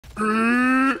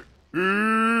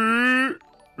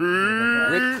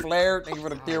Ric Flair, thank you for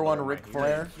the tier 1 Ric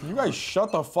Flair. Can you guys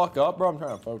shut the fuck up, bro? I'm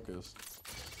trying to focus.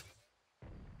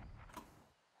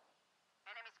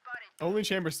 Only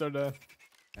chamber started.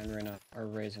 And Reyna, or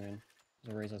raising in.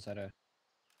 There's a raise outside of.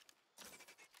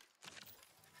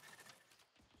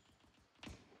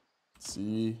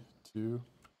 C, 2.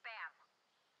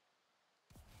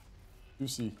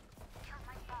 2C.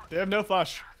 They have no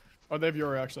flash. Oh, they have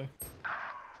Yoru actually.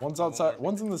 One's outside.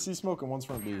 One's in the C smoke and one's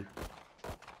front B.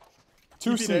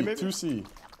 2C, 2C.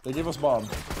 They gave us bomb.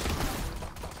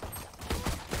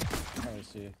 Probably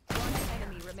C.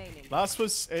 Last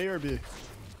was A or B?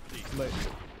 Late.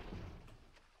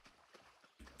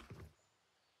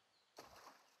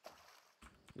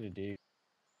 D.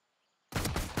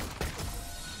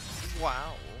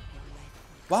 Wow.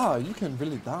 Wow, you can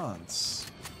really dance.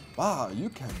 Wow, you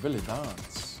can really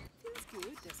dance.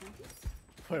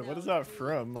 Wait, what is that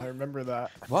from? I remember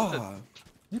that. Wow,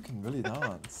 you can really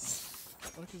dance.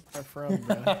 What is that from,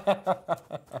 man?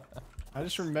 I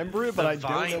just remember it, but I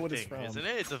don't know what it's from. Isn't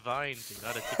it? It's a Vine thing,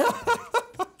 not a TikTok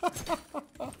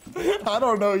thing. I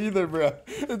don't know either, bro.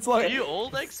 It's like. Are you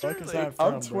old, Eggster? Like,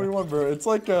 I'm 21, bro. It's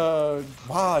like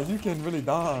wow, you can really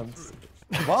dance.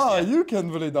 Wow, you can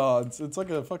really dance. It's like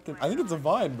a fucking. I think it's a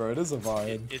Vine, bro. It is a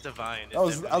Vine. It's a Vine. That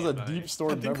was a deep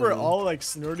stored I think memory. we're all like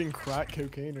snorting crack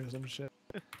cocaine or some shit.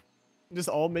 Just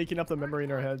all making up the memory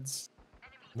in our heads.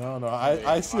 No,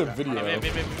 I see a video.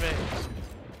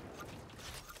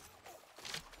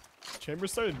 Chamber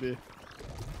started B.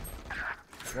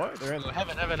 What? They're in.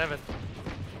 Heaven.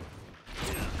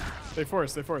 They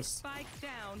force. Spike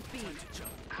down B.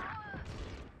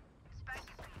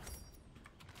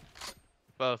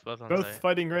 Both on Both site.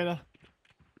 fighting Reyna.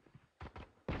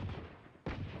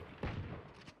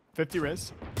 50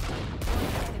 raise.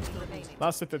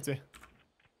 Last to 50.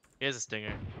 He has a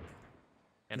stinger.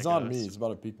 And He's a on ghost. me. He's about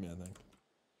to peek me, I think.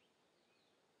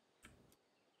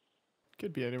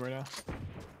 Could be anywhere now.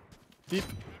 Deep.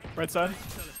 Right side.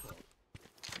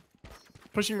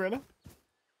 Pushing Reyna.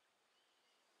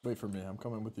 Wait for me. I'm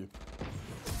coming with you.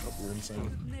 Oh, you're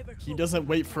insane. He doesn't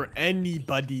wait for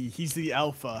anybody. He's the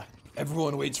alpha.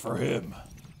 Everyone waits for him.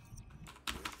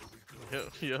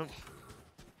 Yep.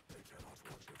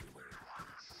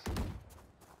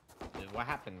 Dude, what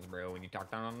happens, bro, when you talk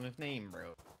down on his name,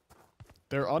 bro?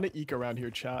 They're on an eek around here,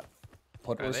 chat.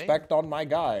 Put Are respect on my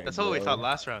guy. That's bro. what we thought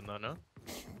last round, though, no?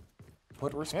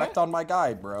 Put respect on my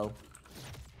guy, bro.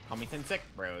 Call me sick,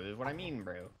 bro. This is what I mean,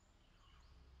 bro.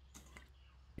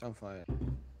 Don't fight.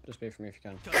 Just wait for me if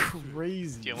you can.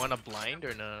 Crazy. Do you want a blind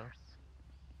or no?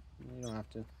 You don't have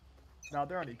to. No,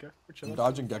 they're on Eco. We're I'm chilling.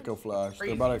 dodging Gecko Flash.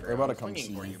 They're about to come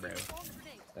see for you. you, bro.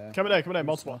 Come in,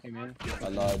 multiple. I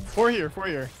lied. Four here.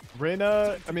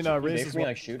 Reyna, Wait Raze for is me, one.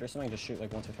 like, shoot or something. Just shoot,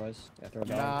 like, once or twice. Yeah, throw it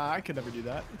down. Nah, I could never do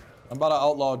that. I'm about to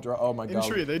outlaw draw. Oh my In god.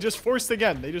 tree, they just forced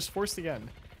again.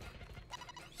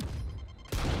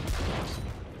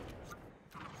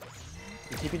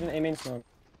 You Keep it in A main smoke.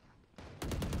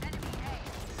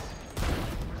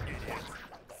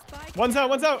 One's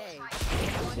out.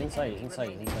 He's inside.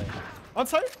 On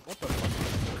site? What the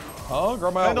fuck? Oh,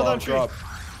 grab my Vandal outlaw. down tree. Drop.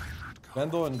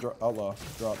 Vandal and outlaw.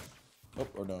 Drop. Oh,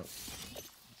 or don't.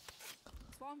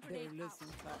 What's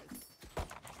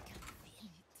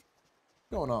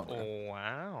going on, man? Oh,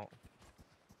 wow.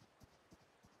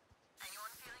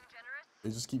 They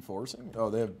just keep forcing? Oh,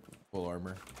 they have full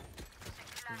armor.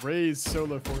 Raze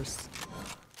solo forced.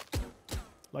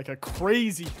 Like a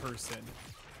crazy person.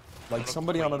 Like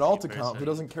somebody on an alt account who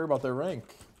doesn't care about their rank.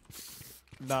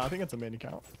 Nah, I think it's a main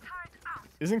account.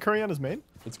 Isn't Curry on his main?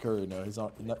 It's Curry, no. He's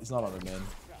not on their main.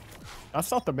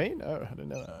 That's not the main? Oh, I didn't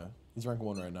know that. He's rank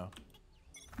 1 right now.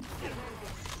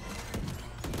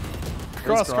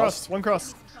 Cross. One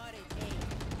cross.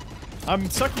 I'm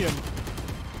sucking him.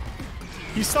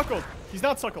 He's suckled. He's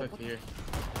not suckled.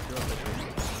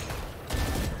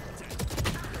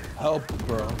 Help,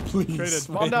 bro. Please. Traded.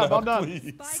 Bomb down.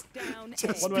 Please. Down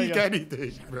Just What do I speak get?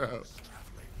 anything, bro.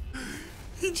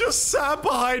 He just sat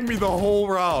behind me the whole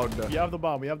round. We have the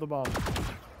bomb.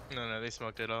 No, they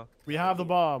smoked it all. We have the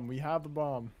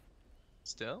bomb.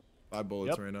 Still? 5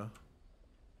 bullets, Yep. Reyna.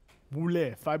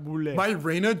 Boulet. 5 boulet. My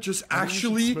Reyna just I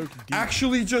think we should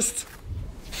smoke deep. just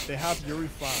They have Yuri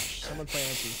flash. Someone play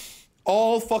anti.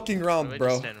 all fucking round, Let me bro.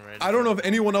 just stand right I don't know if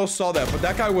anyone else saw that, but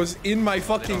that guy was in my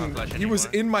fucking. flash He was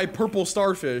anymore. in my purple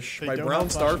starfish, They my don't brown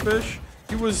have flash starfish.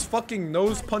 He was fucking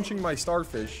nose punching my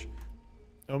starfish.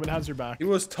 Omen has your back. He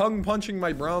was tongue punching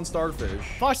my brown starfish.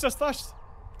 Flash.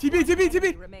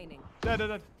 TB. remaining.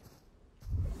 Dead.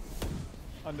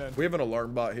 I'm dead. We have an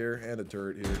alarm bot here and a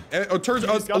turret here. And, oh, turret.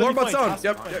 He's gotta Alarm be bot's down. flanked.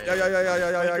 Yep.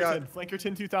 Yeah.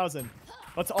 Flankerton 2000.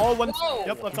 Let's all one.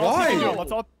 Yep. Let's all Why? swing into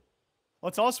him.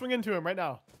 Let's all swing into him right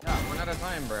now. Yeah, we're out of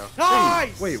time, bro.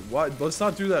 Nice. Wait, what? Let's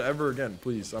not do that ever again,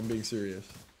 please. I'm being serious.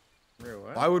 Bro,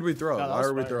 what? Why would we throw? No, that Why was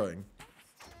are we fire. throwing?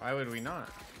 Why would we not?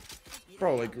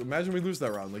 Bro, like, imagine we lose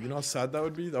that round. Like, you know how sad that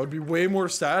would be? That would be way more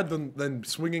sad than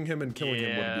swinging him and killing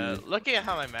him would be. Looking at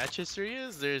how my match history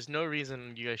is, there's no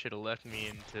reason you guys should have left me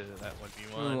into that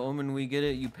 1v1. Oh, Omen, we get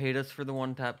it. You paid us for the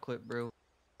one tap clip, bro.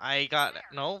 I got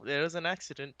no, it was an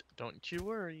accident. Don't you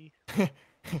worry.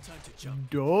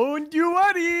 Don't you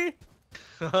worry.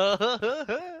 That's All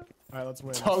right, let's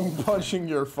win. Tongue punching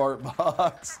your fart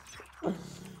box.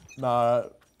 Nah.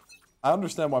 I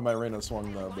understand why my Reyna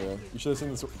swung though, bro. You should have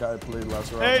seen this guy play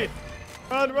last round. Hey,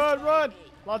 run!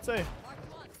 Latte.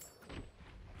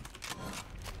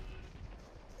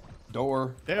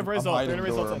 Door. They have I'm raise ult. hiding They're gonna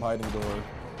raise door. ult I'm in. hiding door.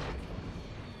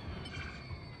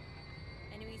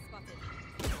 Enemy spotted.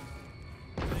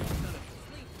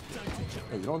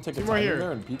 Hey, you don't take a Two more time in there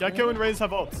here. and peek Gecko me? and Raze have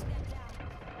ults.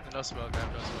 no smoke, I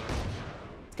have no smoke.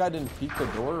 This guy didn't peek the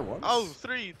door once? Oh,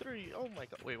 three. Oh my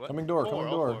god. Wait, what? Coming door, Four, coming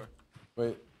oh, door. four.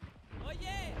 Wait.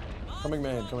 Coming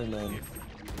main.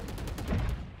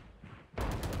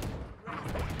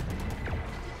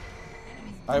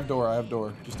 I have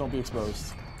door. Just don't be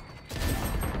exposed.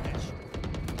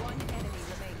 One enemy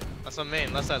remaining. That's on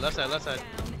main. Left side. Down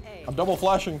A. I'm double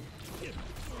flashing.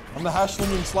 I'm the hash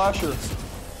slinging slasher.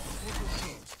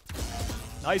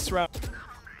 Nice round.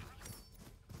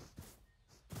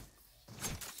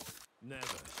 Never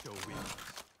show weakness.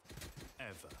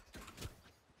 Ever.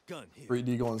 Gun here.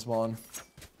 3D going spawn.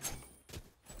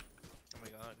 Oh my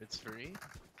god, it's free.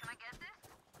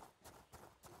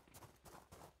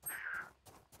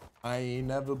 I ain't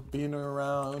never been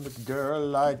around a girl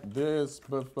like this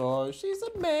before. She's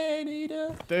a man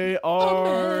eater. They are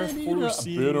man eater. I've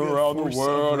foreseeing been around the force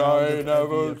world. around I it ain't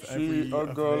never every seen a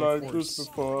girl like this force.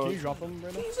 before. Can you drop him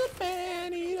right now? She's a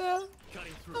man eater.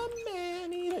 A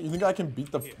man eater. You think I can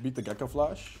beat the Gecko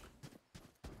flash?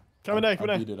 Come in, I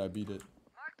come in. beat it.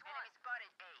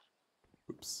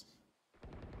 Oops.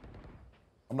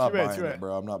 I'm not buying it,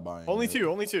 bro. I'm not buying it. Only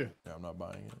two. Yeah, I'm not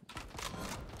buying it.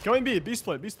 Going B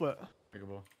split.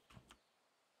 Pickable.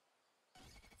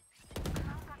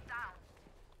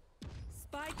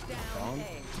 Spike down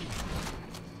A.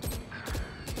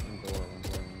 One door,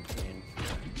 main.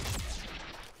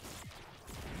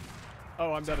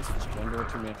 Oh, I'm dead as fuck. One door,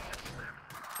 2 mid.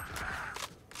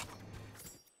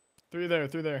 Three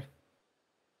there.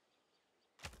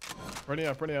 Running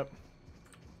up. They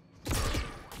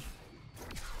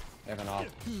have an op.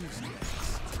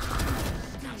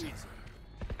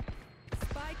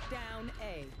 Spike down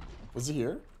A. Was he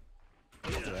here?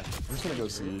 Yeah. I'm just gonna go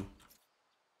see.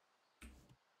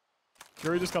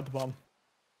 Yuri just got the bomb.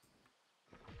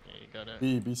 Yeah, you got it.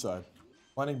 B side.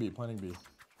 Planning B.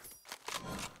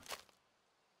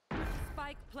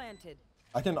 Spike planted.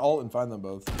 I can ult and find them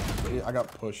both. I got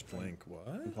pushed flank.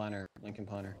 What? Lincoln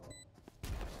planner.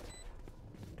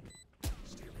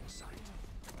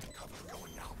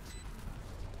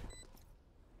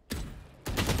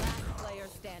 Last player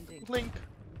standing. Blink.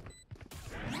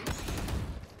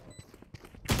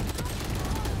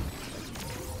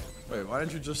 Wait, why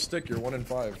didn't you just stick? You're 1 in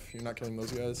 5. You're not killing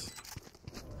those guys.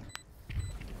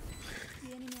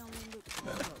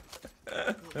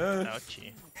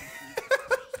 Ouchie.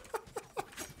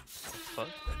 Fuck.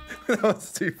 That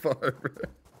was too far, bro.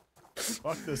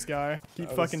 Fuck this guy. Keep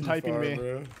That was fucking too typing far, me.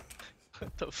 bro.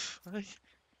 What the fuck?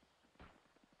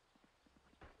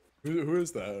 Who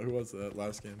is that? Who was that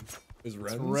last game? Is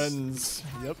Renz? Renz.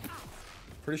 Yep.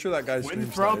 Pretty sure that guy stream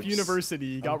Winthrop snipes.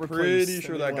 University got I'm replaced. pretty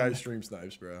sure and that they guy won. stream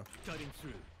snipes, bro. Cutting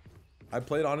through. I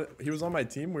played on it. He was on my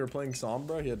team. We were playing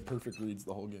Sombra. He had perfect reads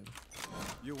the whole game.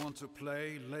 You want to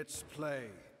play? Let's play.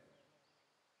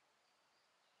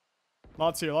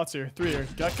 Lots here. 3 here.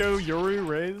 Gecko, Yoru,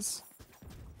 Raze.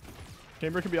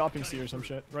 Chamber could be opping C or some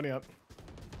shit. Running up.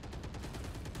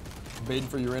 Baiting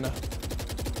for Urena.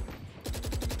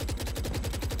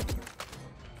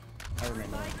 I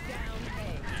remember. Spike down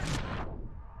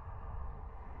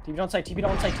A. TP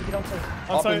don't site.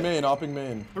 Opping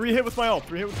main. 3 hit with my ult.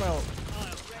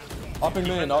 Opping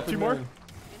main. Two more?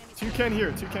 2 can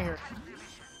here.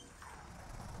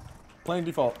 Playing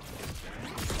default.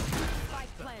 Spike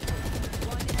planted.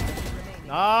 One enemy remaining.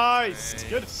 Nice.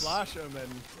 Good flash, Omen.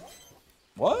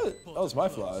 What? That was my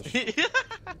flash.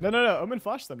 No. Omen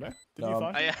flashed them, man. Did you No.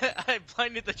 flash? I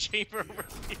blinded the chamber over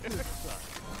here.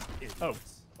 Oh,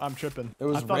 I'm tripping. It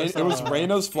was I thought I It saw, was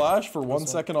Reyna's flash for 1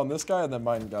 second on this guy, and then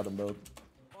mine got them both.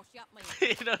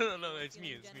 got my No, it's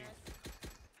me, it's me.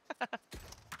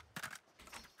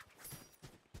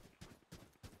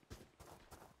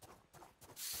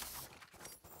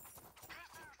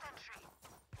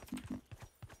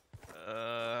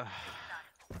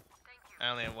 I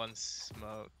only have one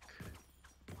smoke.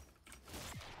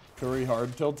 Curry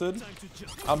hard tilted?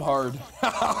 I'm hard.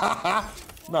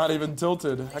 Not even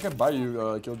tilted. I can buy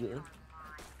you, Killjoy. Can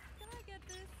I get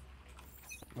this?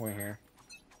 We're here.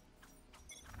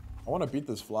 I want to beat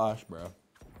this flash, bro.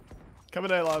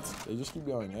 Coming in, lads. They just keep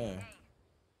going, eh?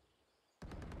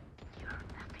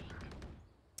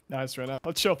 Nice right now.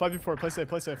 Let's chill. 5v4. Play safe.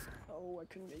 Play safe. Oh, I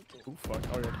couldn't make it. Oh fuck.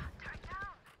 Oh good.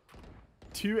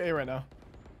 2A right now.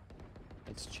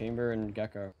 It's Chamber and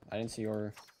Gecko. I didn't see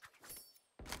your.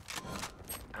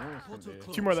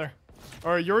 Two more there.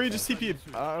 Or Yuri just TP'd.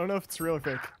 I don't know if it's real or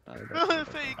fake.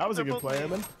 Fake, That was a they're good both play, late.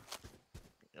 man.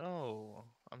 Oh,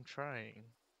 I'm trying.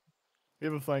 We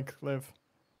have a flank. Live.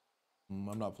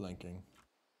 I'm not flanking.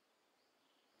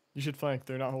 You should flank.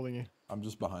 They're not holding you. I'm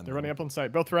just behind They're them. running up on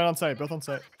site. Both run on site. Both on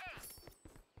site.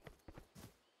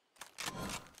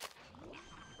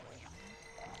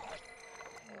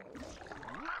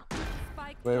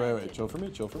 Spike Wait. planted. Chill for me.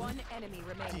 Chill for me. One enemy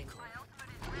remaining.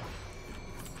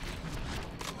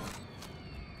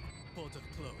 Portal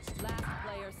closed. Last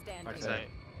player standing. Site.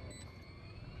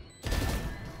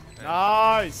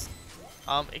 Nice.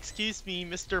 Excuse me,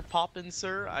 Mr. Poppin,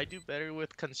 sir. I do better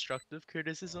with constructive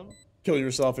criticism. Kill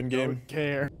yourself in game. Don't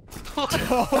care.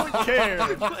 Don't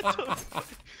care.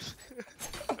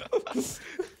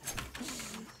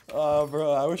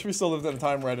 Bro, I wish we still lived in a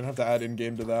time where I didn't have to add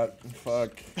in-game to that.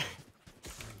 Fuck.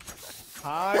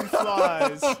 Time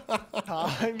flies.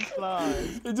 Time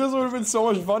flies. It just would have been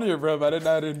so much funnier, bro, if I didn't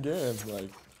add in-game. Like,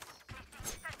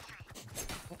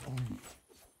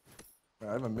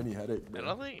 I have a mini headache,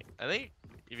 bro. I think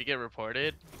if you get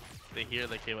reported, they hear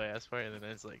the KYS part and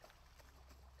then it's like,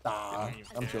 Nah,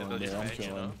 I'm chilling, they'll dude. just I'm ban, you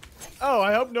chilling. know? Oh,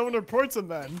 I hope no one reports him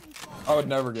then. I would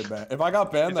never get banned. If I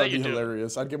got banned, It's that'd like be you do.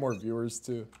 hilarious. I'd get more viewers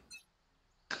too.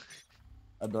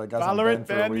 I'd be like, guys, I'm Valorant banned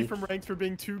for a banned me week. from ranked for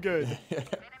being too good.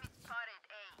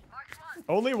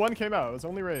 Only one came out. It was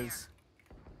only Raze.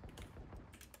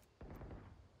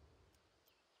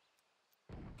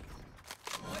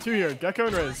 Two here. Gecko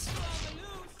and Raze.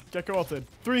 Gecko ulted.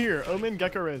 Three here. Omen,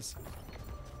 Gecko, Raze.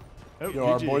 Oh, Yo,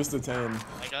 our GG. boys detained.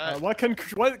 I got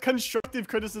What constructive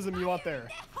criticism you want there?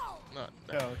 no,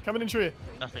 Yo, coming in tree.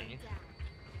 nothing.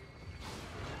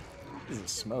 He's a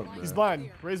smoke, bro. He's blind.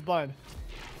 Raze blind.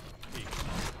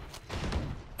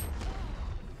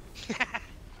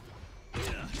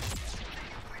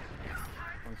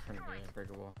 One's trying to break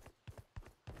a wall.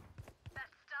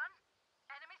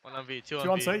 1v2 Two on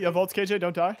on B. site. You have ults, KJ.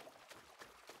 Don't die.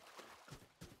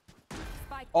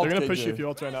 Spike Ult They're gonna push KJ. you if you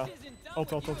ult right now.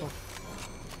 Ult.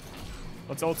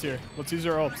 Let's ult here. Let's use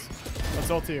our ults. Let's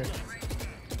ult here.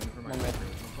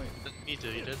 Me too,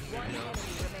 you did. remaining.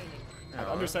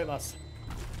 Under sight last.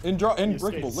 In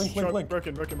breakable. Link.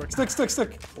 Broken.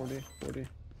 Stick. 40.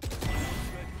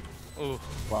 Oh,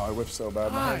 Wow, I whiffed so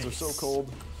bad. My hands are so Nice.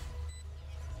 cold.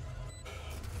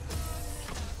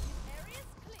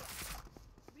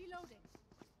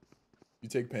 You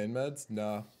take pain meds?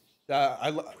 Nah.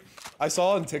 I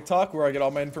saw on TikTok where I get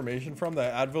all my information from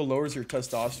that Advil lowers your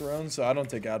testosterone, so I don't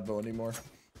take Advil anymore.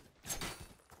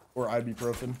 Or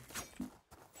ibuprofen.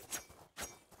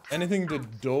 Anything to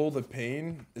dull the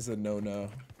pain is a no-no.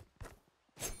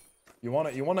 You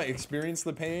wanna experience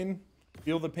the pain,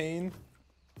 feel the pain,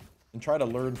 and try to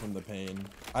learn from the pain.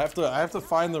 I have to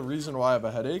find the reason why I have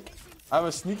a headache. I have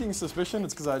a sneaking suspicion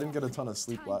it's because I didn't get a ton of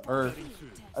sleep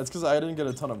it's because I didn't get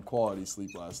a ton of quality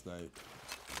sleep last night.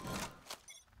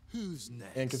 Who's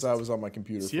next? And because I was on my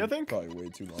computer See, for I think? probably way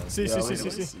too long. See. I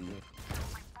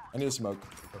need to smoke.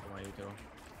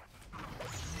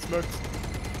 Smoked.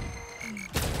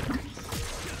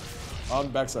 On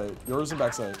backside. Yours and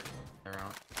backside. They're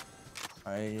out.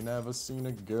 I ain't never seen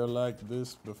a girl like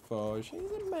this before. She's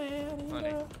a man.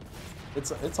 Funny.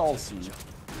 It's all C.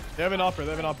 They have an opera.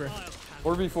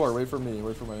 4v4. Wait for me.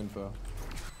 Wait for my info.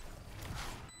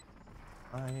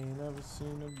 I ain't never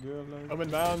seen a girl like Omen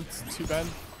bound. Two bend.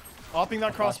 Opping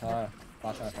that cross. Flash.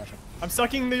 I'm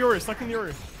sucking the Yuri.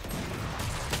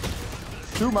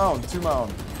 Two mound.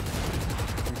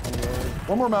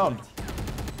 One more mound.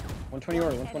 120 or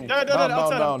 120. Dead. Down,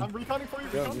 Outside. down. I'm reconning for you.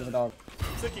 You have a dog.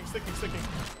 Sticking.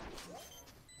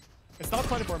 It's not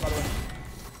 24, by the way.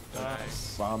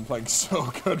 nice. Wow, I'm playing so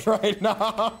good right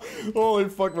now. Holy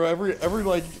fuck, bro. Every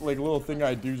like little thing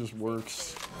I do just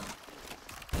works.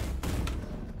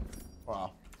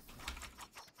 Wow.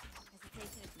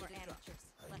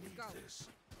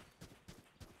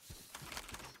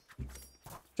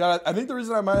 Chad, I think the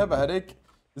reason I might have a headache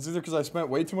is either because I spent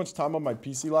way too much time on my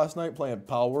PC last night playing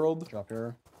Pal World. Drop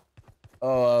your.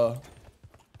 Or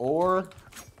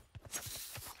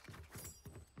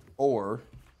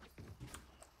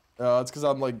it's because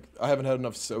I'm like I haven't had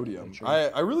enough sodium.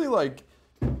 I really like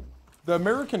the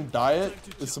American diet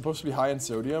is supposed to be high in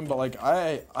sodium, but like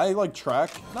I like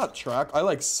I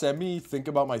like semi think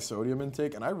about my sodium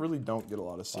intake, and I really don't get a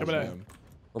lot of sodium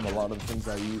from a lot of the things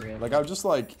I eat. Like I just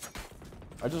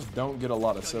don't get a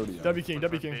lot lot W King.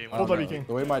 Full W King.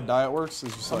 The way my diet works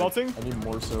is just like I need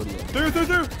more sodium.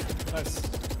 Through. Nice.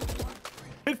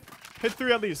 Hit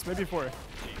 3 at least, maybe 4.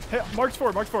 Hit, march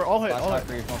 4, all hit.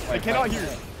 They cannot hear.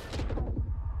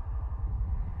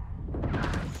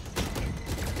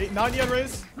 90 on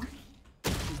Raze.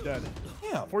 He's dead.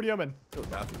 Yeah. 40 omen. I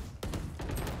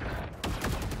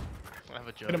have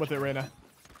a joke. Hit him with it, Reyna.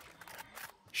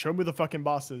 Show me the fucking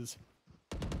bosses.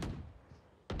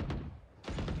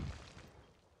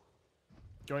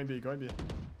 Going B.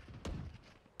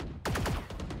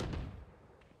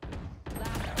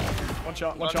 One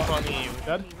shot. Funny.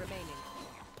 Dead.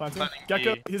 Planting.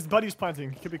 Gecko, his buddy's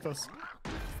planting. He could be close.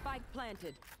 Spike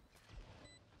planted.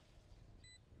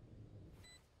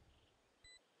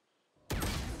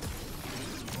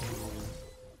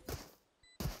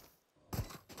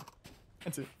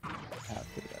 That's it.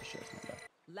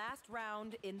 Last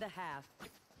round in the half.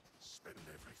 Spend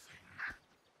everything.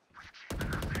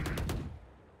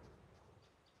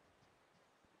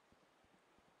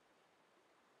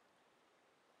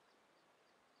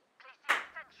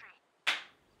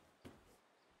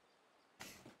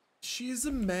 She's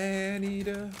a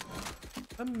man-eater.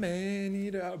 I've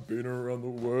been around the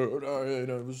world. I ain't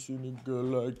ever seen a girl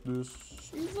like this.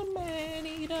 She's a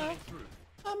man-eater.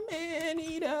 A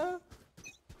man-eater.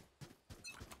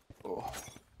 Oh.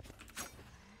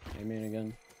 Aiming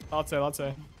again. I'll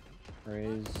say.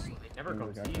 Raise. They never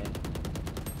come see.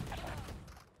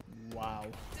 Wow.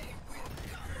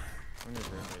 I'm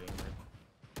just rotating, man.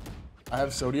 I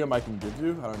have sodium I can give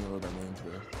you. I don't know what that means,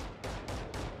 bro.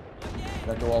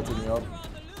 That go ulting me up.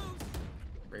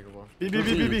 Breakable. B.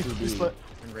 He split.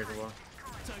 Unbreakable.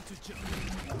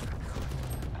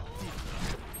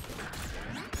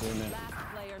 Last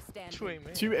player standing.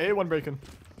 2A, 1 breaking.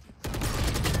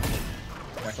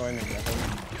 Gecko aiming.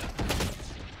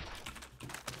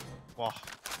 Wow.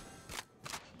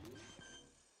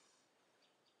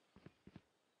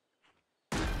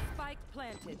 Spike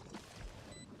planted.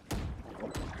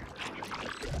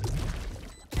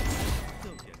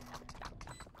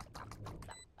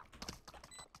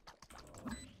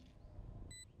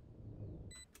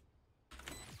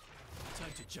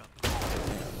 Time to jump.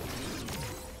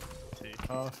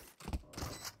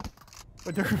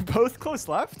 Wait, they're both close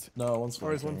left? No, one's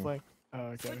Or is flanking. one flank?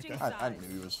 Oh, okay. I knew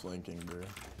he was flanking, bro.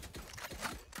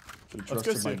 Should've Let's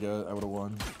go trusted my see. gut. I would've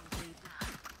won.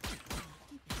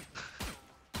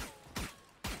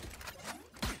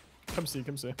 Come see.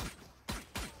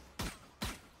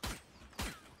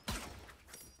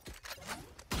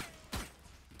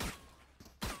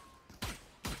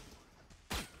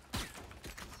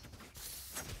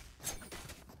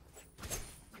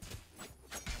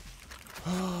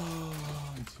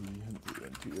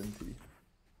 NT.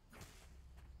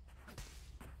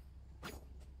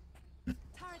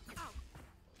 Turret out.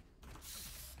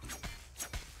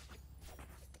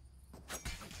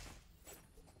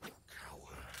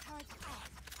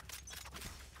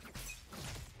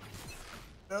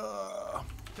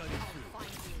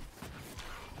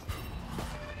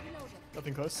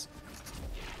 Nothing close.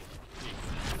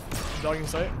 Dogging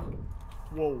sight.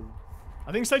 Whoa.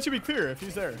 I think sight should be clear if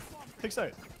he's there. Take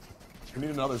sight. We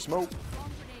need another smoke.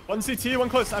 1 CT, 1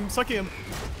 close. I'm sucking him.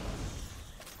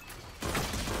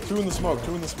 2 in the smoke.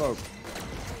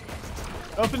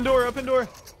 Open door.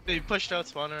 They pushed out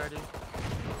spawn already.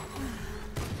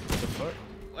 What the fuck?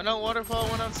 Went out waterfall,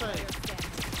 went outside.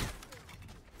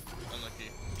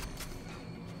 Unlucky.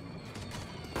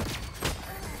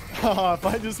 If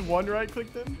I just one right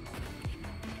clicked him.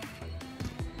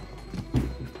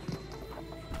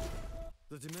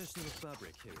 The dimensional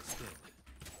fabric here is thin.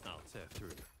 I'll tear through.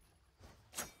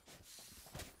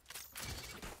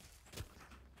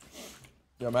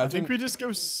 Yeah, I imagine. think we just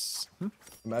go.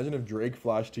 Imagine if Drake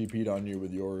flash TP'd on you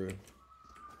with Yoru.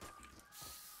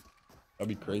 That'd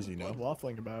be crazy, no? What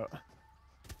waffling about?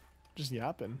 Just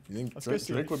yapping. You think Let's go Drake,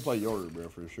 see. Drake would play Yoru, bro,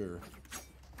 for sure.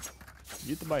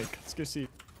 Eat the mic. Let's go see.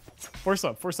 Force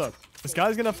up. This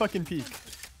guy's gonna fucking peek.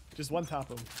 Just one tap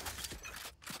him.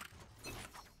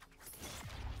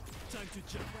 Time to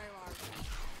jump.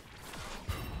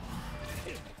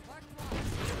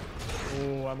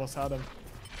 Oh, I almost had him.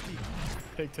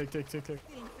 Take.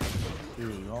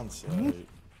 Dude, you're on site.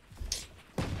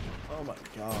 Oh my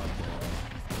god,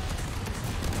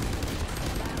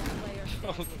 bro.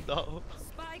 Oh no.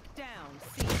 Spike down.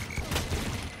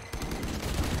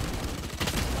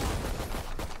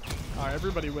 Alright,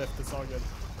 everybody whiffed. It's all good.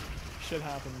 Shit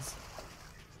happens.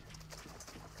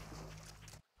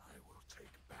 I will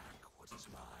take back what is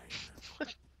mine.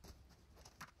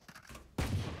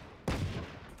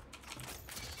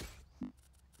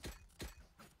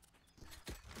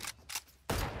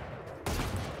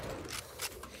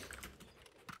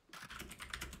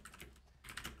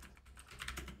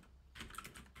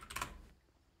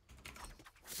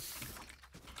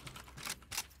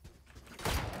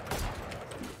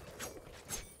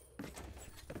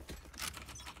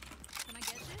 Can I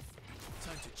get this?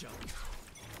 Time to jump.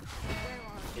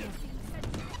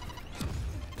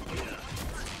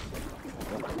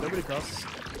 Nobody cross.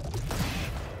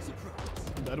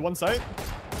 Dead. One site.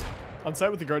 On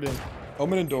site with the guardian.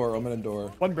 Omen and door, omen and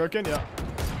door. One broken, yeah.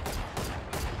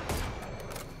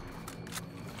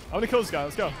 I'm gonna kill this guy.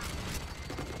 Let's go.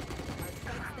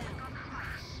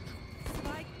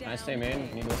 Spike Can I down. stay main?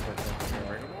 I need to look for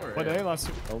Breakable or What day?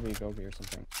 Last Gobi or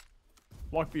something.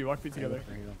 walk B together.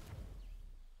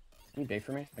 Can you bait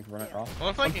for me? Like run across?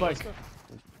 One flanking. flank. Let's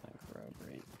go. Bro,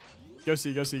 great. Go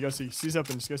see. C's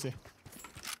open. Just go see.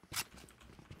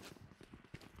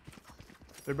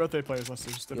 They're both A players. Let's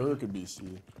just Yoru could be C.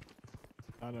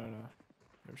 No.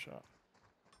 No shot.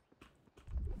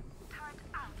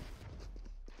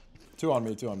 Two on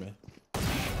me.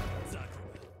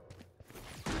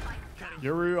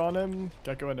 Yoru on him.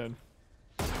 Gecko and in.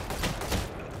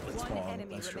 One Spawn,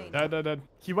 enemy nice try. remaining. Dead.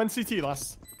 He went CT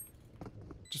last.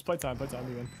 Just play time.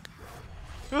 You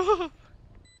win.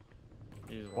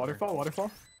 Use water.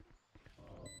 Waterfall.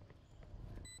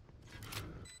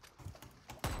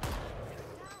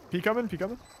 P coming.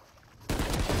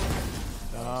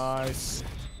 Nice.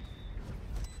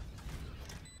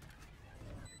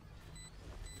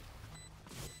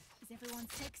 Is everyone's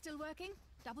tech still working?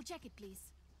 Double check it, please.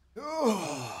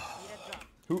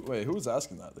 Who was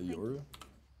asking that? The Yoru?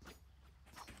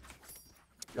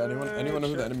 Yeah, anyone know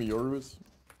who the enemy Yoru is?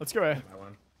 Let's go A. That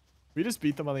one. We just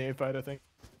beat them on the A fight, I think.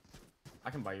 I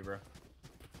can buy you, bro.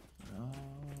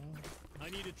 I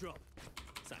need a drop.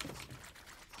 Sack.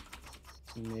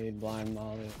 Need blind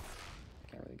molly.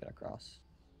 Can't really get across.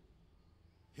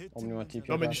 Hit Only one TP.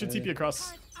 Oh man, you should TP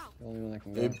across. The only one that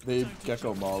can go. They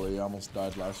Gecko Molly almost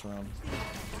died last round.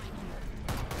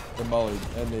 They Molly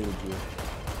and naded you.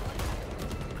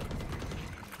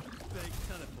 Fake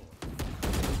teleport.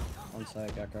 One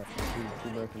side, Gecko. Two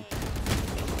broken.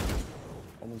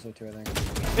 Almost there too, I think.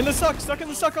 In the suck, stuck in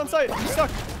the suck on site. You're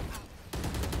stuck.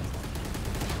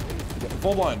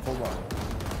 Full blind.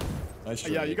 Nice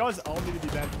trade. Yeah, you guys all need to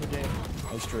be banned from the game.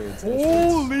 Nice trades.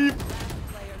 Holy!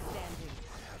 Player standing.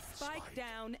 Spike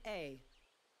down A.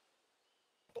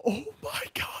 Oh my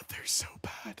god, they're so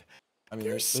bad. I mean,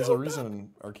 They're there's so a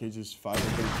reason Arcage's 5-13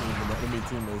 and the enemy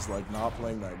team is like not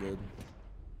playing that good.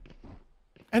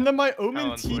 And then my Omen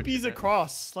How TP's unfortunate.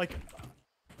 across. Like,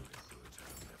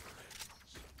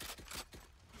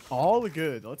 all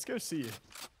good. Let's go see.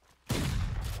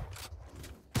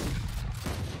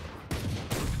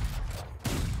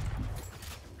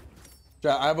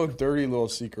 Chat, I have a dirty little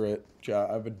secret.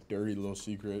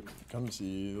 Come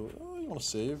see. Oh, you want to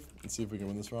save and see if we can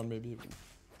win this round, maybe?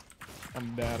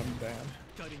 I'm bad.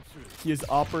 Cutting through. He is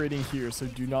operating here, so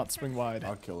do not swing wide.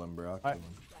 I'll kill him, bro. I'll kill him.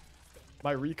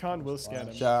 My recon will scan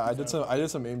him. Chat, I did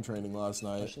some aim training last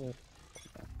night. Especially,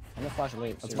 I'm gonna flash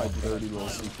late. That's see my what- dirty little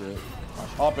secret.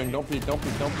 Hopping, don't peek.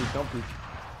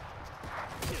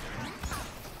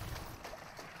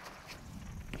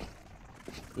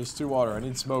 There's 2 water. I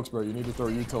need smokes, bro. You need to throw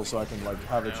util so I can like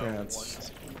have a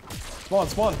chance.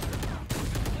 Spawn.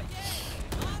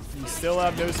 You still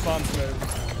have no spawn smoke.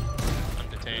 I'm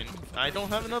detained. I don't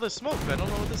have another smoke. I don't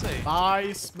know what to say.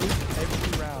 I smoke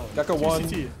every round. Gecko 2 1.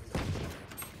 CT.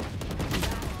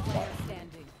 Player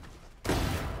standing.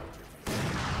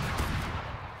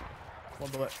 One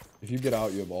bullet. If you get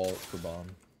out, you have ult for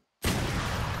bomb.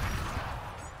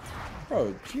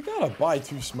 Bro, you gotta buy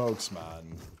 2 smokes,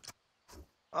 man.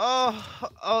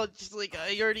 Oh, just like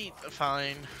I already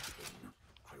fine.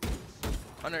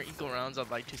 On our equal rounds, I'll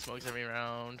buy 2 smokes every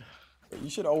round. You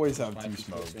should always have Why 2 did you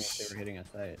swing if smokes. They were hitting a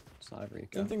site. It's not every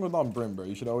Same go. thing with on Brim, bro.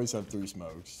 You should always have 3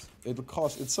 smokes. It'll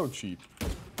cost. It's so cheap.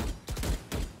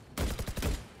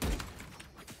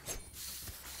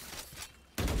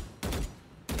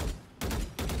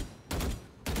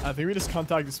 I think we just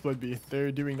contacted split B.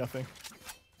 They're doing nothing.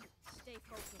 Stay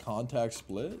focused. Contact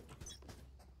split.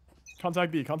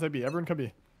 Contact B. Everyone come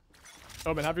B.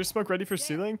 Oh man, have your smoke ready for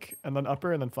C-Link, and then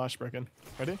upper, and then flash broken.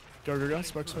 Ready? Go, go, go.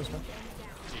 Smoke, smoke, smoke.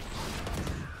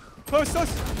 Close,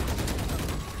 close!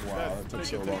 Wow, that took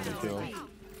so long to kill.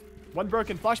 One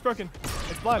broken, flash broken.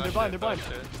 It's blind, they're blind, they're blind.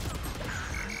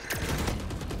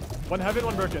 One heaven,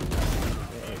 one broken.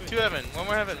 2 heaven, one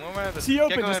more heaven, one more heaven. C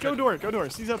open, Gecko just heaven. go door.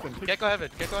 C's open. Gecko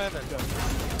heaven, Gecko heaven. Yeah.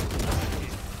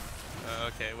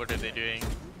 Okay, what are they doing?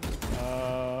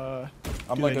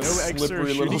 I'm Do like they a know Eggster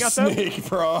slippery little shooting at them? snake,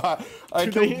 bro. I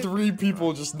Do killed they- 3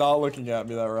 people just not looking at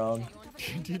me that round.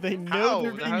 Do they know How?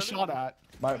 they're being How- shot at?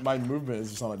 My movement is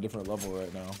just on a different level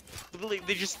right now. Literally,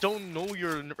 they just don't know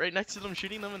you're right next to them,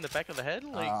 shooting them in the back of the head.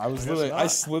 Like, I was guess literally, I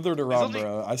not. slithered around, only-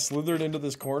 bro. I slithered into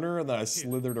this corner and then I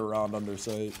slithered around under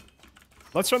sight.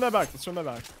 Let's run that back. Let's run that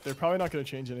back. They're probably not going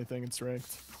to change anything. It's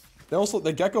ranked. They also,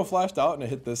 the gecko flashed out and it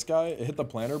hit this guy. It hit the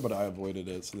planter, but I avoided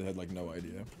it, so they had like no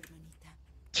idea.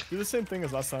 Do the same thing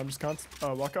as last time. Just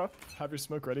walk up. Have your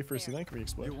smoke ready for a C-Link. We You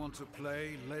explode. want to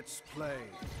play? Let's play.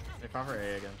 They found for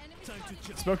A again.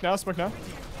 Smoke now. Smoke now.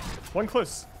 One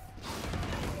close.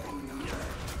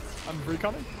 I'm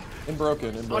recoming. In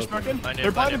broken. Flash broken. Blinded,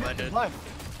 They're blind. blinded, Blind.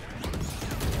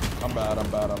 I'm bad. I'm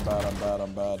I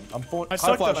high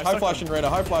sucked flash, them, I high sucked flashing, Reyna,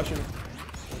 high flashing.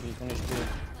 Maybe finish good.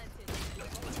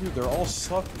 Dude, they're all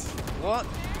sucked. what?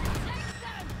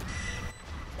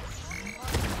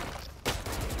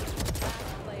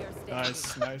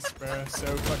 Nice, nice, bro. So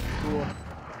fucking cool.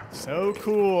 So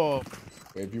cool.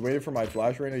 Wait, if you waited for my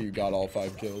flash, Reyna, you got all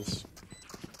 5 kills.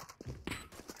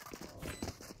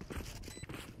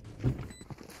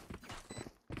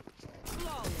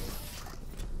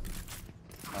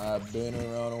 I've been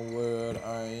around the world,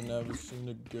 I ain't never seen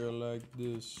a girl like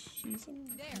this. She's a...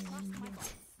 There, crossed my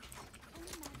box.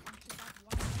 Only man after that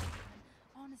one time.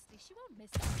 Honestly, she won't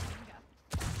miss that finger.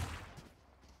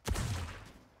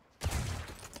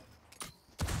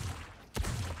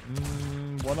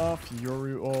 One off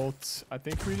Yoru ult. I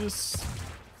think we just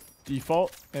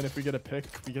default, and if we get a pick,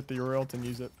 we get the Yoru ult and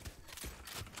use it.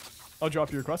 I'll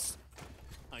drop your request.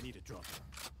 I need a drop.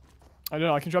 I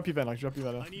know, I can drop you Ven. I can drop you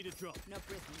Ven. I need a drop. No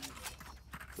prisoners.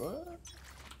 What?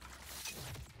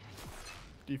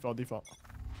 Default, default.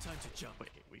 Time to jump. Wait,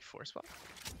 we 4 spot?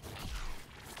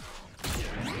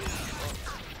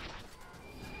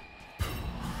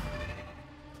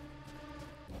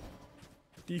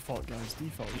 Default, guys.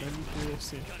 Default. We don't need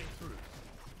KFC. Cutting through.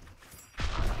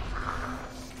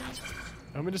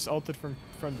 I'm gonna just ulted from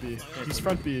front B. He's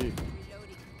front B. Reloading.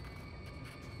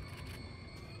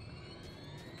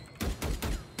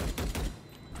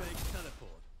 Fake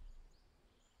teleport.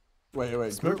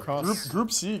 Wait. Smoke Group, cross.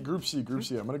 group C.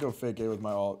 I'm gonna go fake A with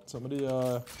my ult. Somebody,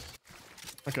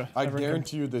 Okay. I everyone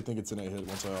guarantee you they think it's an 8 hit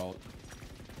once I ult.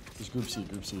 Just group C.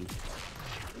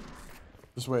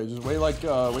 Just wait like,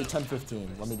 wait 10-15.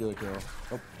 Let me get a kill.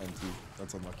 Oh, empty.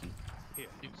 That's unlucky. You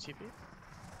TP?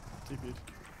 come. TP'd.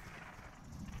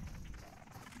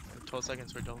 12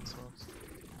 seconds for double smokes.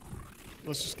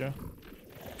 Let's just go. I'm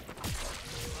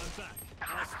back.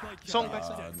 Our spike Song carrier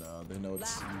back. is dead. No, they know it's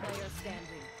Last C. player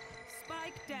standing.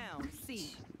 Spike down.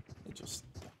 C. It just...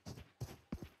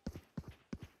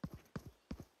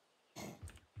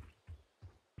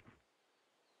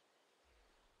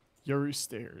 Yoru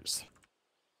stairs.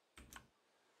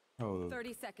 Oh,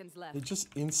 30 seconds left. it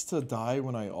just insta die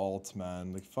when I ult,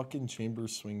 man. Like fucking chamber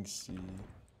swing C.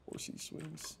 Or C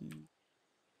swing C.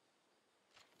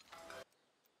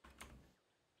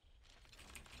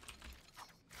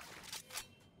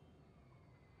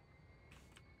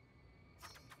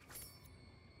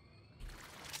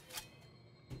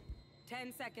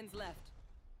 Ten seconds left.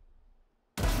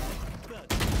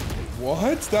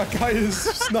 What? That guy is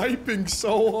sniping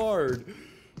so hard.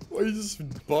 Well, he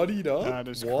just buddied up, That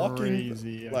is walking,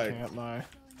 crazy. I like can't lie. Going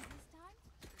this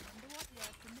time, remember what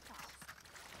worked in the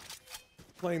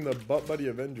past. playing the butt buddy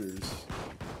Avengers.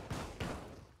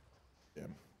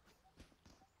 Damn.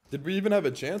 Did we even have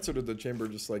a chance, or did the chamber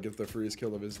just like get the freest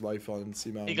kill of his life on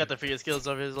C Mountain? He got the freest kills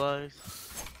of his life.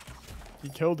 He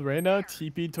killed Reyna,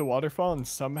 TP'd to Waterfall, and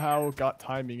somehow got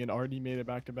timing and already made it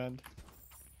back to Bend.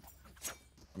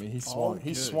 I mean, he All swung.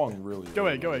 He good. swung really. Go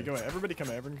away, early. go away, go away. Everybody come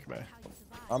away, everyone come away. How you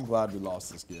survive. I'm glad we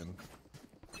lost this game.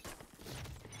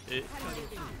 It,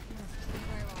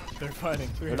 They're fighting.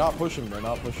 They're not pushing. They're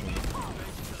not pushing.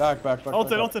 Back. Ulted,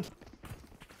 back. ulted.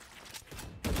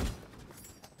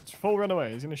 It's full run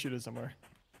away. He's gonna shoot it somewhere.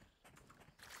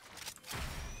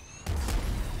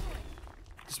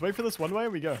 Just wait for this one way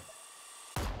and we go.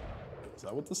 Is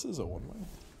that what this is? A one way?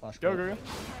 Flash Go, go. go, go.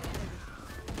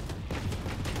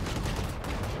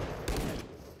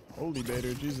 Holy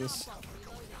baiter, Jesus.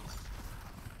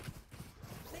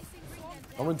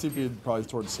 I went TP probably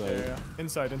towards Yeah, side. yeah, yeah.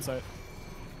 Inside, inside.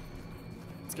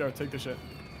 Let's go. Take the shit.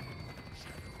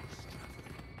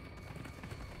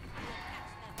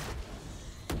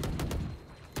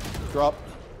 Drop.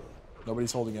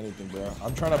 Nobody's holding anything, bro.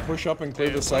 I'm trying to push up and clear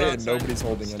the site, and nobody's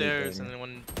holding stairs anything. And then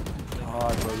one...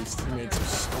 God, bro, these teammates are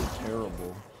so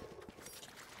terrible.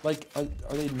 Like, are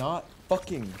they not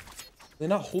fucking... They're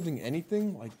not holding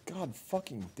anything? Like, god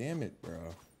fucking damn it, bro.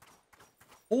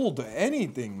 Hold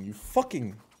anything, you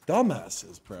fucking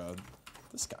dumbasses, bro.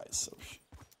 This guy is so shit.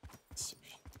 So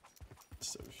shit.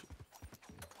 So shit.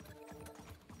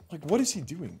 Like, what is he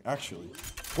doing, actually?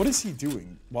 What is he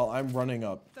doing while I'm running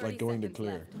up, like, going to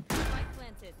clear?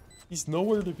 He's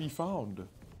nowhere to be found.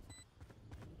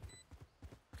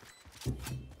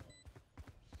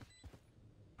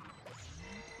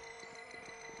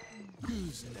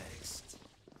 Who's next?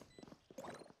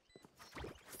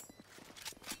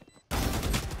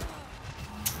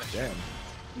 Damn.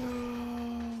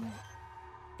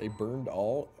 They burned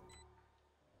all.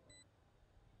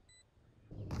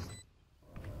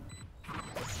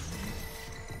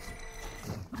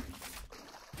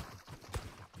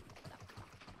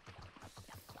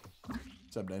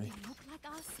 What's up, Danny? Look like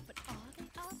us, but are they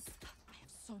us? I have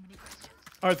so many questions.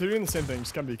 Alright, they're doing the same thing.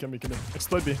 Just come B, come B, come B.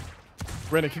 Explode B.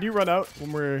 Brandon, can you run out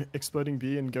when we're exploding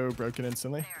B and go broken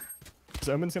instantly? Because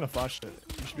Omen's gonna flash it.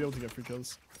 We should be able to get free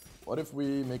kills. What if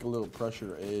we make a little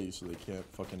pressure A so they can't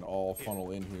fucking all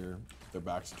funnel in here? Their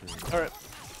backs turned. Alright.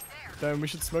 Then we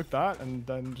should smoke that and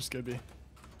then just go B.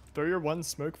 Throw your one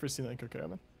smoke for C-Link, okay,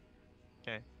 Omen?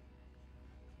 Okay.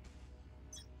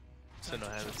 So no,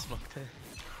 I haven't smoked it.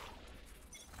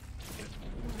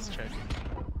 Let's check.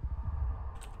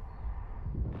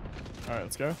 Alright,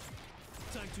 let's go.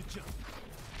 Time to jump.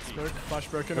 Smoke, flash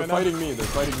broken They're right now. fighting me. They're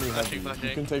fighting me. Flashing, heavy. You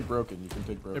flashing. can take broken. You can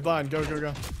take They're broken. blind, go, go,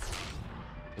 go.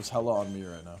 There's hella on me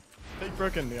right now. Take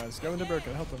broken, guys. Go into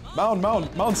broken, help them.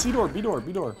 Mound, C door, B door,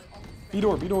 B door. B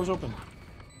door's open.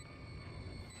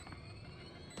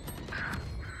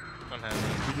 One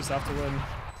hand. We just have to win.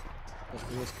 That's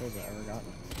the biggest kills I've ever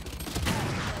gotten.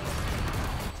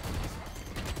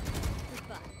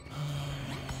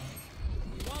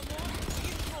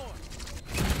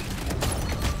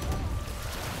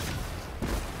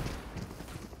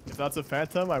 If that's a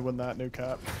phantom, I win that, no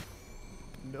cap.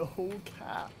 No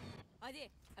cap. I did.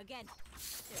 Again.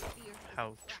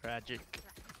 How tragic.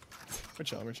 We're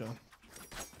chilling, we're chilling.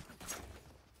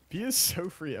 B is so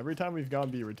free. Every time we've gone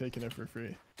B, we're taking it for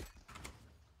free.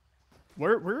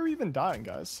 Where are we even dying,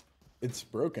 guys? It's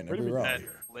broken Where did every we round. die?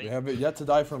 We have it yet to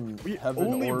die from heaven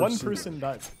Only or one sea. person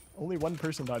died. Only one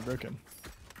person died broken.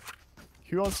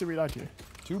 Who else did we die to?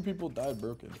 2 people died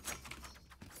broken.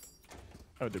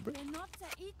 Oh, did we? They're not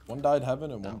equal. One died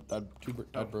heaven and one died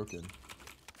died broken.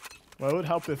 Well, it would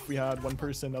help if we had one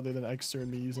person other than Eggster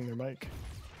and me using their mic.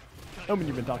 Oh, I mean,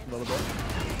 you've been talking a little bit.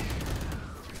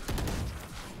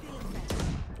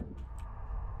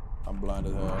 I'm blind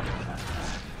as hell.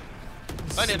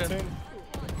 I did it. Insane.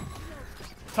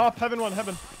 Top, heaven one,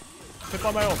 heaven. Hit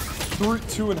by my ult.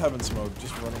 2 in heaven smoke,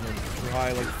 just running in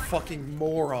dry like fucking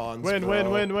morons. Win, bro.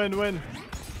 win.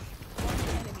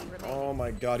 Oh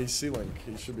my god, he's C-Link.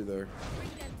 He should be there.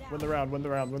 Win the round, win the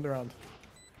round, win the round.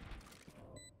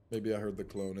 Maybe I heard the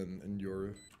clone in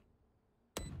Yoru.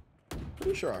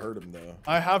 Pretty sure I heard him though.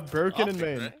 I have broken in Off it,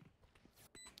 main. right?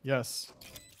 Yes.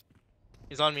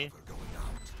 He's on me.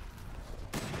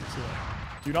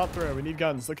 Do not throw. We need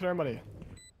guns. Look at our money.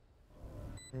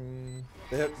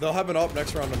 They'll have an up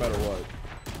next round no matter what.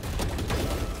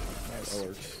 Nice. That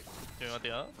works. Do you want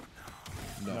the up?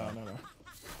 No. No.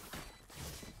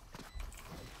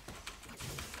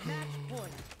 Match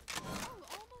point. Oh,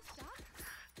 almost done.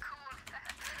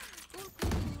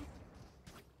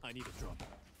 I need a drop.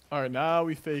 Alright, now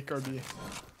we fake RB.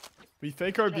 We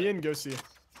fake RB and go C.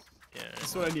 Yeah.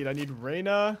 That's what I need. I need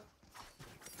Reyna,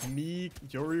 me,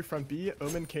 Yoru from B,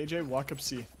 Omen, KJ, walk up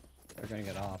C. They're gonna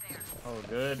get off. Oh,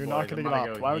 good. You're boys. not gonna I'm get about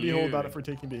off. to Why would you hold that huge. if we're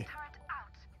taking B?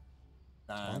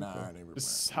 Nah, never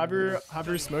Just have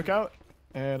your smoke out,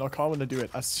 and I'll call when to do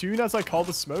it. As soon as I call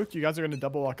the smoke, you guys are gonna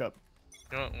double walk up.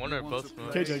 You want one or both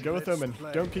smoke? KJ, go with Omen.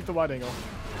 Don't peek the wide angle.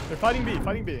 They're fighting B,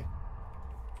 fighting B.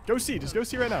 Go C, just go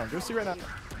C right now. Go C right now.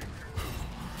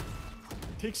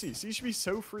 Take C. C should be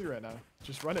so free right now.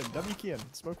 Just run it. W key in.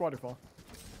 Smoke waterfall.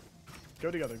 Go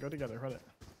together, run it.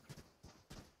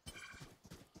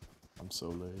 I'm so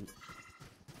late.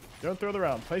 Don't throw the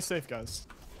round. Play safe, guys.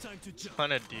 Time to jump.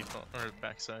 On a default or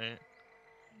backside.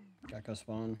 Gecko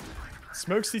spawn.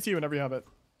 Smoke CT whenever you have it.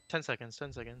 10 seconds,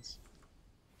 10 seconds.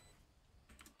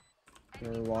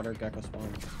 Your water gecko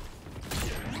spawn.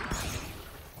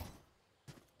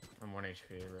 I'm 1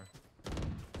 HP, bro.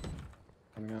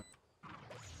 Coming up.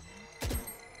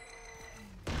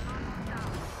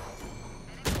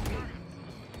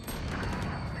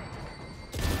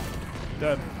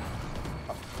 Dead.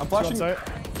 I'm Two flashing. on site.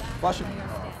 Flashing.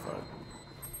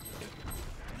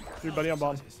 Three buddy on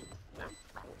bomb.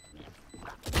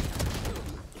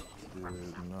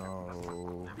 Dude,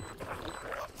 no.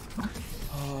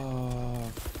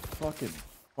 Oh, fucking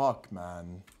fuck,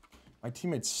 man. My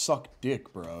teammates suck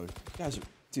dick, bro. You guys are,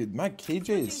 dude. My KJ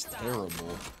is terrible.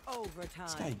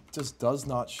 This guy just does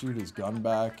not shoot his gun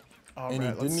back, and he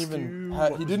Alright, didn't let's even. do He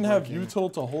what was didn't have working.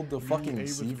 util to hold the fucking A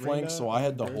C with flank, Reyna so I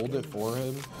had to and hold it Birkin. for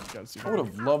him. Gotta see I would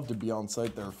have loved to be on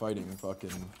site there fighting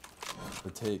fucking the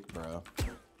take, bro.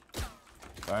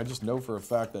 I just know for a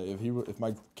fact that if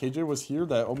my KJ was here,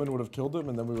 that Omen would have killed him,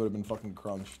 and then we would have been fucking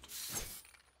crunched.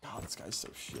 God, this guy's so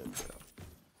shit, bro.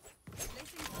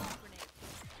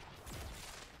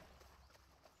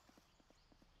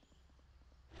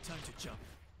 Time to jump.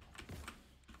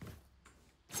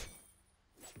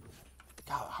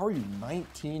 God, how are you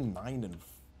 19, 9, and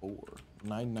 4?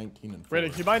 9, 19, and 4. Wait,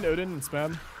 can you bind Odin and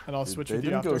spam? And I'll Dude, switch they with you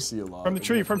didn't after. go see a lot. From the They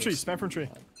tree, didn't from go tree, see spam from a tree.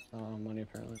 lot. Money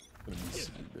apparently. Gonna be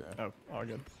C, bro. Oh, all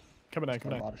good. Coming in, Got a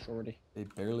coming in. lot of shorty. They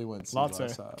barely went C Lots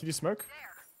last there. half. Can you smoke?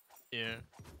 Yeah.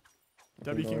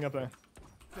 W king up there.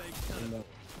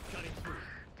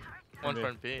 One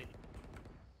front B.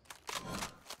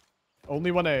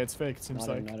 Only 1A, it's fake, it seems Not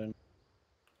like. in, not in.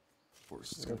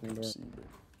 Forced Let's to open the door. C, bro.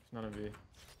 It's not a V.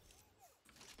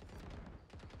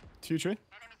 Two tree.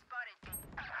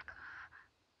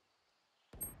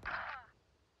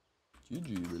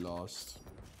 GG, we lost.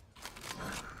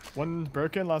 One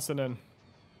broken, last one in.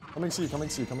 Coming C, coming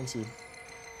C, coming C.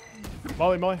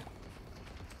 Molly, Molly.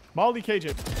 Molly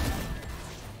KJ.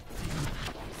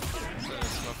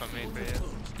 Smoke on main for you.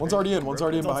 One's already in, one's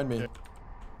already in Broken's behind me.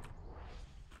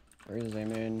 There is a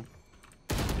main.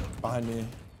 Behind me.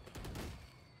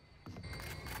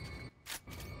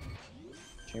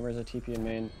 Chambers a TP in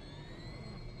main.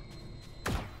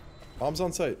 Bomb's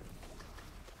on site.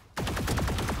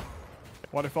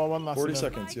 Waterfall one, last 40 one in.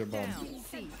 seconds, you have bomb.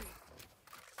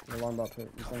 Alarm bot put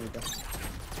in front of you,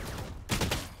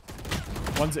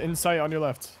 bro. One's in sight on your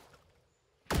left.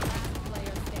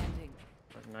 Player standing.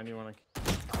 Like 91.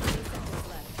 30 seconds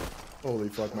left. Holy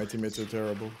fuck, my teammates are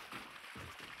terrible.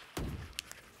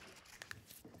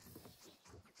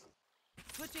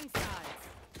 Switching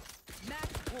sides.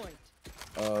 Match point.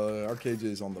 Our KJ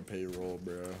is on the payroll,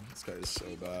 bro. This guy is so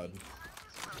bad.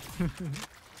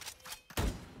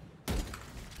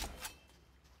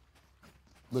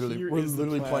 Literally, Here we're is the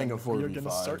literally plan. playing a We're gonna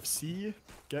 4v5. start C,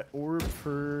 get orb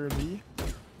for me,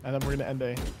 and then we're gonna end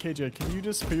A. KJ, can you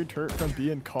just put your turret from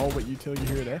B and call what util you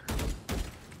hear at A?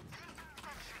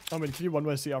 Omen, can you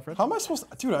one-way C, Alfred? How am I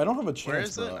supposed to? Dude, I don't have a chance, Where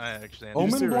is it? bro. I actually.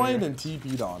 Omen see right blind here. and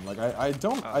TP'd on. Like, I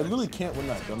don't, I literally can't win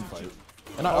that gunfight.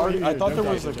 And I Oh, already, I here, thought don't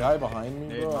there was die, a KJ. guy behind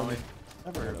me, Hey, bro. I Molly.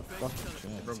 never had a fucking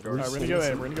chance. Broke Alright, we're gonna go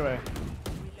A, we're gonna go A.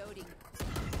 Reloading.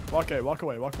 Walk A, walk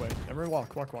away, walk away. Everyone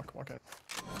walk A.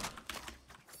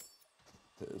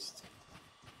 Pissed.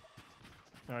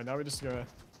 Alright, now we just go A.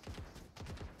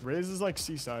 Raze is like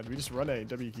C side. We just run A,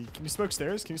 W key. Can you smoke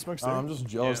stairs? Can you smoke stairs? I'm just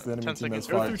jealous Yeah, the enemy 10 team has seconds.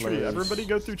 Go 5 through tree. players. Everybody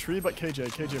go through tree but KJ.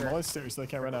 KJ, Molly's stairs so they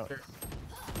can't run out.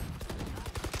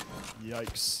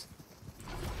 Yikes.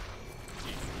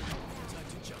 Time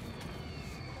to jump.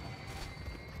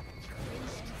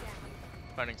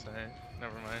 Finding side.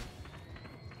 Never mind.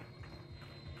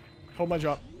 Hold my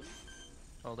drop.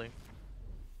 Holding.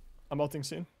 I'm ulting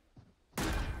soon.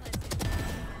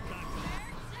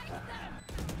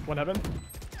 One heaven.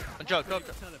 Jug, go.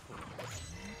 Teleport.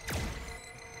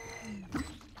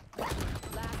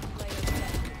 Last player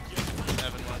standing.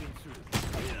 Evan one.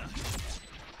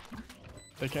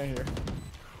 They can't hear.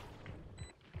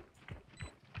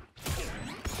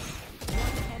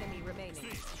 One enemy remaining.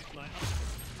 My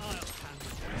I'll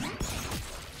handle it.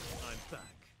 I'm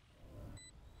back.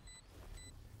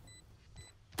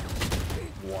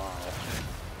 Wow.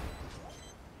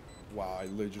 Wow, I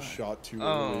literally just shot too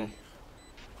Oh. early.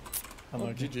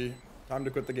 Oh, GG. Time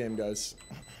to quit the game, guys.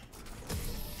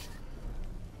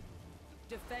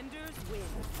 Defenders win.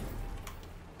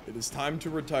 It is time to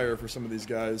retire for some of these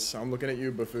guys. I'm looking at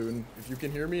you, Buffoon. If you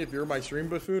can hear me, if you're my stream,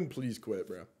 Buffoon, please quit,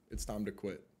 bro. It's time to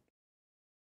quit.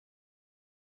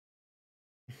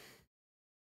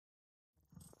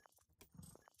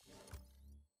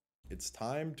 It's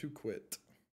time to quit.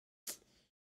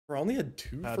 Bro, I only had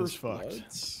 2 That is first fucked.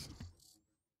 bloods.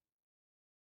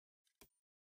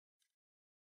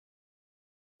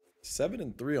 Seven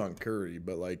and 3 on Curry,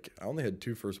 but like I only had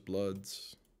 2 first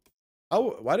bloods.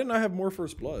 Oh, why didn't I have more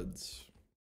first bloods?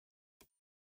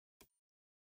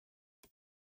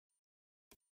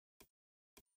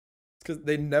 Because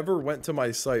they never went to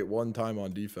my site one time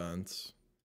on defense.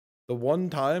 The one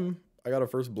time I got a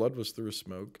first blood was through a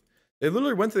smoke. It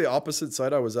literally went to the opposite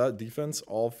side I was at, defense,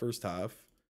 all first half.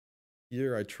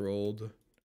 Here I trolled.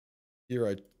 Here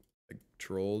I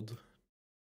trolled.